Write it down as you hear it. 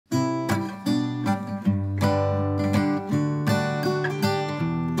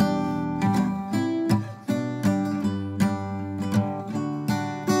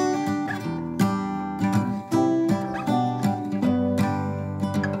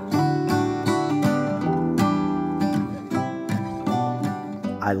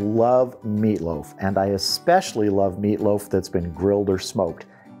I love meatloaf, and I especially love meatloaf that's been grilled or smoked.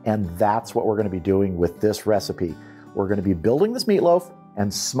 And that's what we're gonna be doing with this recipe. We're gonna be building this meatloaf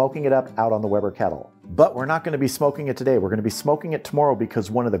and smoking it up out on the Weber kettle. But we're not gonna be smoking it today. We're gonna be smoking it tomorrow,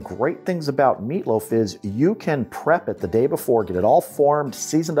 because one of the great things about meatloaf is you can prep it the day before, get it all formed,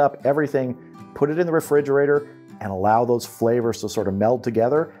 seasoned up, everything, put it in the refrigerator, and allow those flavors to sort of meld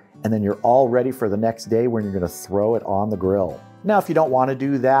together. And then you're all ready for the next day when you're gonna throw it on the grill. Now, if you don't wanna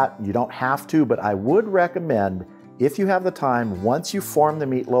do that, you don't have to, but I would recommend, if you have the time, once you form the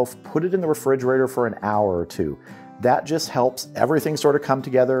meatloaf, put it in the refrigerator for an hour or two. That just helps everything sort of come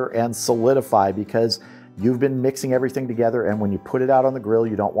together and solidify, because you've been mixing everything together, and when you put it out on the grill,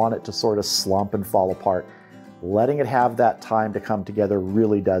 you don't want it to sort of slump and fall apart. Letting it have that time to come together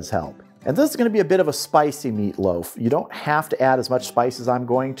really does help. And this is gonna be a bit of a spicy meatloaf. You don't have to add as much spice as I'm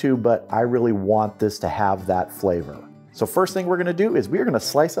going to, but I really want this to have that flavor. So first thing we're gonna do is we're gonna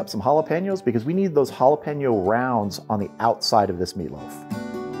slice up some jalapenos, because we need those jalapeno rounds on the outside of this meatloaf.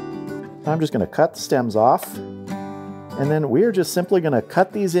 I'm just gonna cut the stems off. And then we're just simply gonna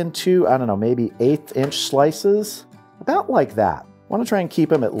cut these into, I don't know, maybe 1/8 inch slices, about like that. I wanna try and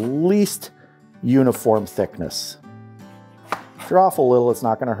keep them at least uniform thickness. If you're off a little, it's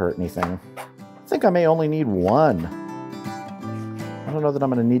not gonna hurt anything. I think I may only need one. I don't know that I'm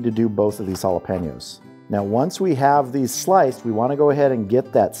gonna need to do both of these jalapenos. Now, once we have these sliced, we wanna go ahead and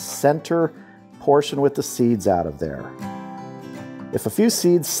get that center portion with the seeds out of there. If a few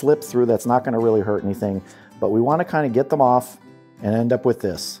seeds slip through, that's not gonna really hurt anything, but we wanna kinda get them off and end up with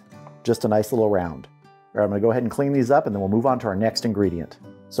this, just a nice little round. All right, I'm gonna go ahead and clean these up, and then we'll move on to our next ingredient.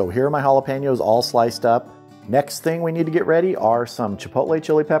 So here are my jalapenos all sliced up. Next thing we need to get ready are some Chipotle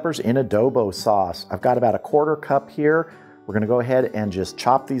chili peppers in adobo sauce. I've got about 1/4 cup here. We're gonna go ahead and just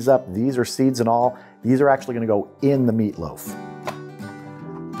chop these up. These are seeds and all. These are actually gonna go in the meatloaf.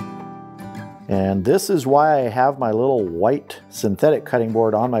 And this is why I have my little white synthetic cutting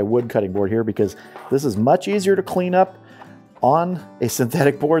board on my wood cutting board here, because this is much easier to clean up on a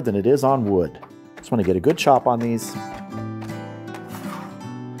synthetic board than it is on wood. Just wanna get a good chop on these.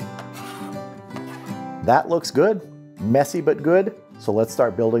 That looks good, messy but good. So let's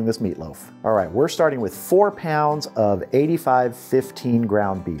start building this meatloaf. All right, we're starting with 4 pounds of 85/15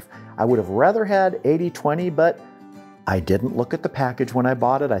 ground beef. I would have rather had 80/20, but I didn't look at the package when I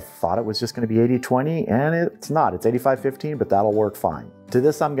bought it. I thought it was just gonna be 80/20, and it's not. It's 85/15, but that'll work fine. To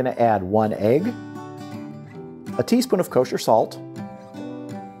this, I'm gonna add 1 egg, a teaspoon of kosher salt,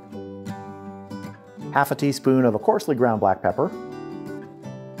 half a teaspoon of a coarsely ground black pepper,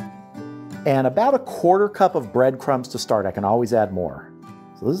 and about 1/4 cup of breadcrumbs to start. I can always add more.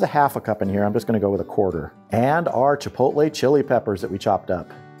 So this is a 1/2 cup in here. I'm just gonna go with 1/4. And our Chipotle chili peppers that we chopped up.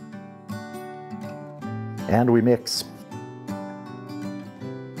 And we mix.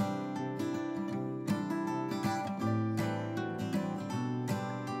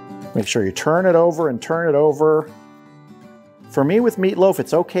 Make sure you turn it over and turn it over. For me with meatloaf,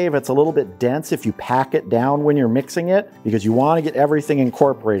 it's okay if it's a little bit dense if you pack it down when you're mixing it, because you want to get everything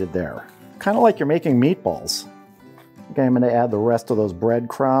incorporated there. Kind of like you're making meatballs. Okay, I'm going to add the rest of those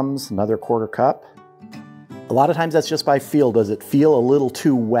breadcrumbs, another 1/4 cup. A lot of times that's just by feel. Does it feel a little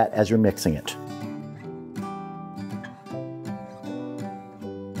too wet as you're mixing it?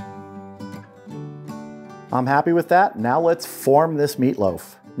 I'm happy with that. Now let's form this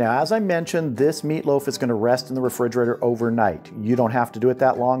meatloaf. Now, as I mentioned, this meatloaf is going to rest in the refrigerator overnight. You don't have to do it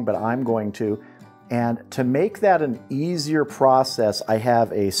that long, but I'm going to. And to make that an easier process, I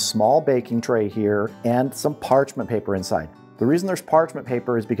have a small baking tray here and some parchment paper inside. The reason there's parchment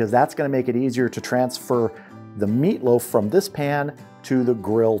paper is because that's going to make it easier to transfer the meatloaf from this pan to the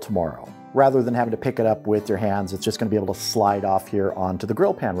grill tomorrow. Rather than having to pick it up with your hands, it's just going to be able to slide off here onto the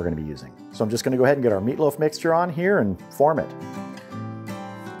grill pan we're going to be using. So I'm just going to go ahead and get our meatloaf mixture on here and form it.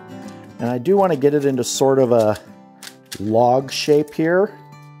 And I do want to get it into sort of a log shape here.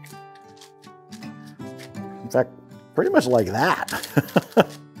 In fact, pretty much like that.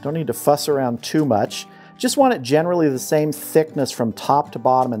 Don't need to fuss around too much. Just want it generally the same thickness from top to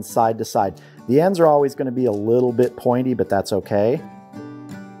bottom and side to side. The ends are always going to be a little bit pointy, but that's okay.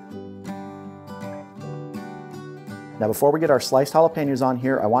 Now, before we get our sliced jalapenos on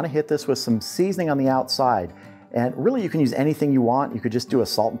here, I want to hit this with some seasoning on the outside. And really, you can use anything you want. You could just do a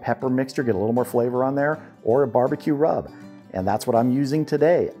salt and pepper mixture, get a little more flavor on there, or a barbecue rub. And that's what I'm using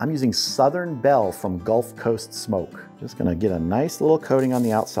today. I'm using Southern Belle from Gulf Coast Smoke. Just gonna get a nice little coating on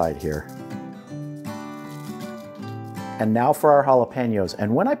the outside here. And now for our jalapenos.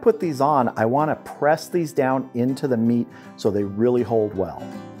 And when I put these on, I wanna press these down into the meat so they really hold well.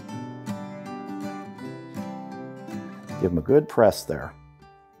 Give them a good press there.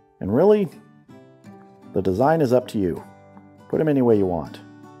 And really, the design is up to you. Put them any way you want.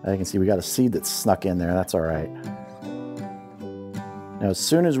 As you can see, we got a seed that's snuck in there. That's all right. Now, as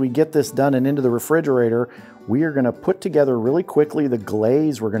soon as we get this done and into the refrigerator, we are going to put together really quickly the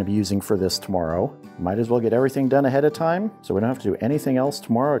glaze we're going to be using for this tomorrow. Might as well get everything done ahead of time so we don't have to do anything else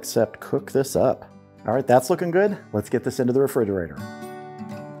tomorrow except cook this up. All right, that's looking good. Let's get this into the refrigerator.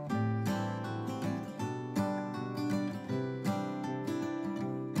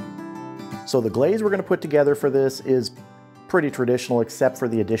 So the glaze we're going to put together for this is pretty traditional except for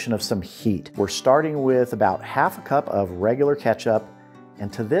the addition of some heat. We're starting with about half a cup of regular ketchup,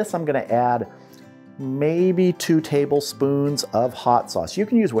 and to this I'm going to add maybe 2 tablespoons of hot sauce. You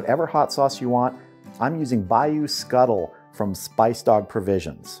can use whatever hot sauce you want. I'm using Bayou Scuttle from Spice Dog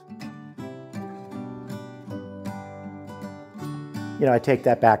Provisions. You know, I take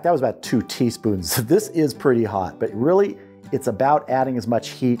that back. That was about 2 teaspoons. This is pretty hot, but really it's about adding as much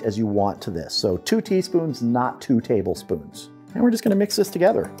heat as you want to this. So 2 teaspoons, not 2 tablespoons. And we're just gonna mix this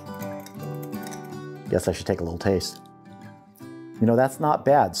together. Guess I should take a little taste. You know, that's not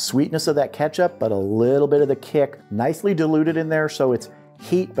bad. Sweetness of that ketchup, but a little bit of the kick. Nicely diluted in there, so it's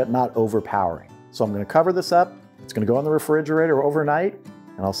heat but not overpowering. So I'm gonna cover this up. It's gonna go in the refrigerator overnight,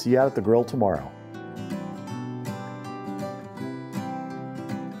 and I'll see you out at the grill tomorrow.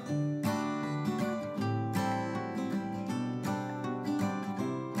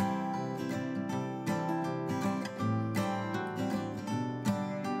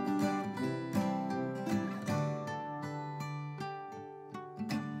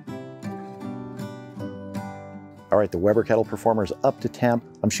 All right, the Weber Kettle Performer is up to temp.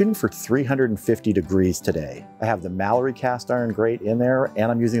 I'm shooting for 350 degrees today. I have the Mallory cast iron grate in there, and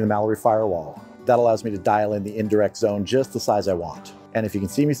I'm using the Mallory firewall. That allows me to dial in the indirect zone just the size I want. And if you can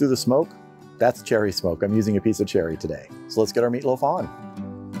see me through the smoke, that's cherry smoke. I'm using a piece of cherry today. So let's get our meatloaf on.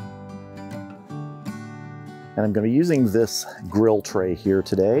 And I'm gonna be using this grill tray here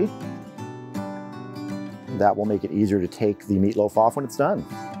today. That will make it easier to take the meatloaf off when it's done.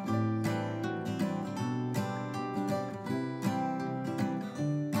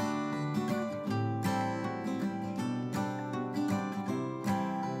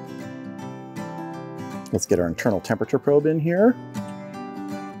 Let's get our internal temperature probe in here.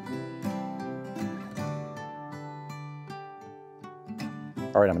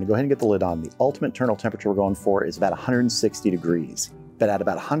 All right, I'm gonna go ahead and get the lid on. The ultimate internal temperature we're going for is about 160 degrees. But at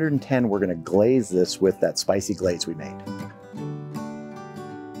about 110, we're gonna glaze this with that spicy glaze we made.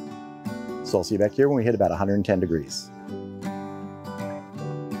 So I'll see you back here when we hit about 110 degrees.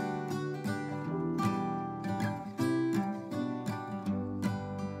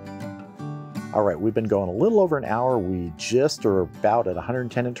 All right, we've been going a little over an hour. We just are about at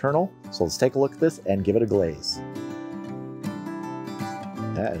 110 internal. So let's take a look at this and give it a glaze.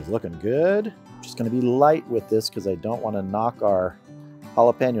 That is looking good. I'm just gonna be light with this because I don't want to knock our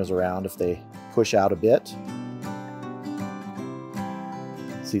jalapenos around if they push out a bit.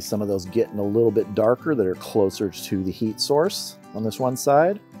 See some of those getting a little bit darker that are closer to the heat source on this one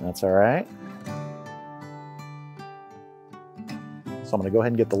side. That's all right. So I'm gonna go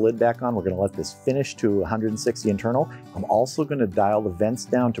ahead and get the lid back on. We're gonna let this finish to 160 internal. I'm also gonna dial the vents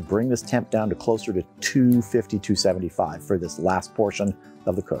down to bring this temp down to closer to 250, 275 for this last portion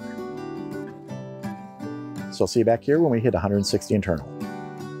of the cook. So I'll see you back here when we hit 160 internal.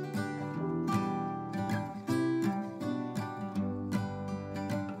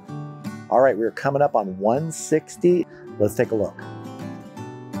 All right, we're coming up on 160. Let's take a look.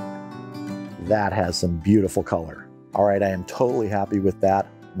 That has some beautiful color. All right, I am totally happy with that.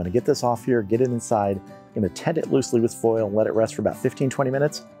 I'm gonna get this off here, get it inside. I'm gonna tent it loosely with foil and let it rest for about 15, 20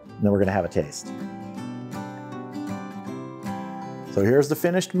 minutes, and then we're gonna have a taste. So here's the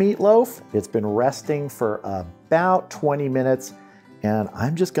finished meatloaf. It's been resting for about 20 minutes, and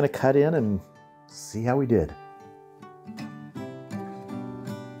I'm just gonna cut in and see how we did.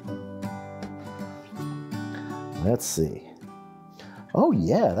 Let's see. Oh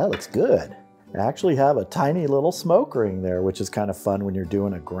yeah, that looks good. I actually have a tiny little smoke ring there, which is kind of fun when you're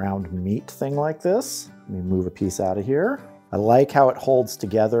doing a ground meat thing like this. Let me move a piece out of here. I like how it holds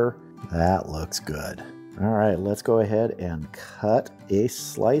together. That looks good. All right, let's go ahead and cut a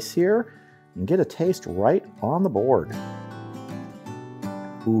slice here and get a taste right on the board.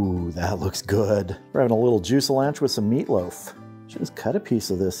 Ooh, that looks good. We're having a little juice lunch with some meatloaf. Just cut a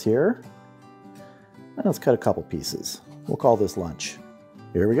piece of this here. And let's cut a couple pieces. We'll call this lunch.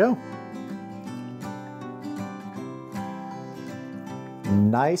 Here we go.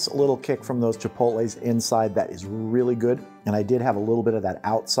 Nice little kick from those chipotles inside. That is really good. And I did have a little bit of that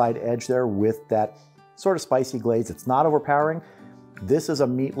outside edge there with that sort of spicy glaze. It's not overpowering. This is a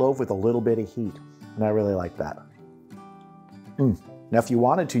meatloaf with a little bit of heat, and I really like that. Now, if you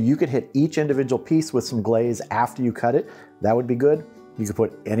wanted to, you could hit each individual piece with some glaze after you cut it. That would be good. You could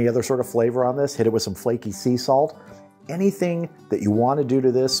put any other sort of flavor on this, hit it with some flaky sea salt. Anything that you want to do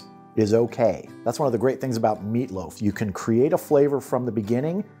to this is okay. That's one of the great things about meatloaf. You can create a flavor from the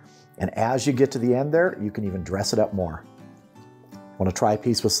beginning, and as you get to the end there, you can even dress it up more. Want to try a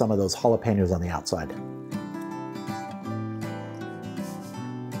piece with some of those jalapenos on the outside.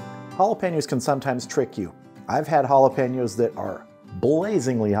 Jalapenos can sometimes trick you. I've had jalapenos that are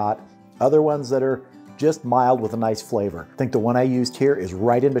blazingly hot, other ones that are just mild with a nice flavor. I think the one I used here is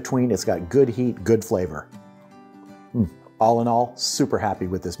right in between. It's got good heat, good flavor. All in all, super happy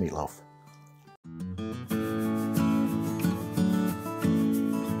with this meatloaf.